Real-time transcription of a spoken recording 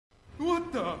What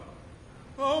the?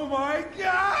 Oh my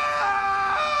God!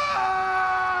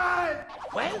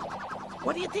 Well,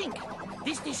 what do you think?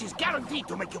 This dish is guaranteed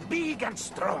to make you big and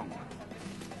strong.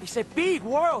 It's a big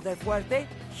world, El Fuerte.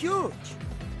 Huge.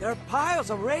 There are piles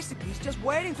of recipes just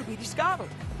waiting to be discovered.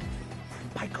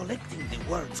 By collecting the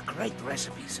world's great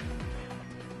recipes,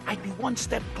 I'd be one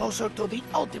step closer to the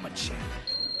ultimate chef.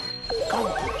 Come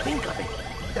to think of it,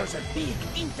 there's a big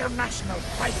international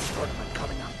fighters tournament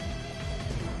coming up.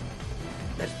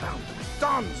 There's bound to be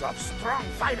tons of strong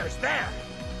fighters there.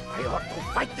 I ought to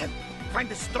fight them, find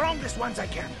the strongest ones I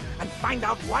can, and find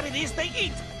out what it is they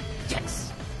eat.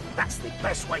 Yes, that's the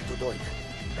best way to do it.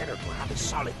 Better to have a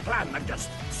solid plan than just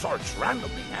search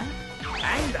randomly, huh?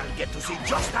 And I'll get to see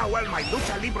just how well my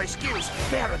lucha libre skills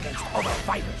fare against other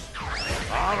fighters.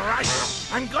 All right,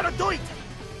 I'm gonna do it.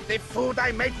 The food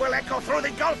I make will echo through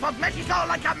the Gulf of Mexico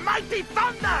like a mighty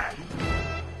thunder.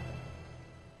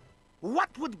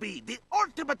 What would be the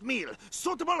ultimate meal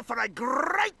suitable for a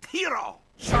great hero?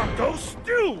 Santo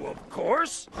stew, of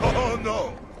course. Oh,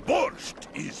 no. Borscht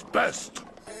is best.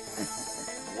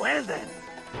 Well then,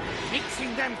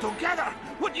 mixing them together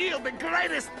would yield the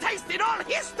greatest taste in all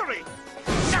history.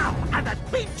 Now add a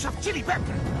pinch of chili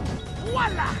pepper.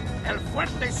 Voila! El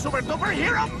Fuerte Super Duper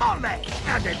Hero Mole!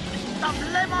 And a bit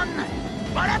of lemon.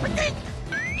 Bon appetit!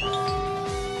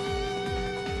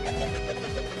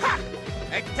 Ha!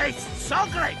 It tastes so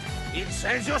great, it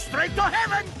sends you straight to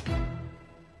heaven!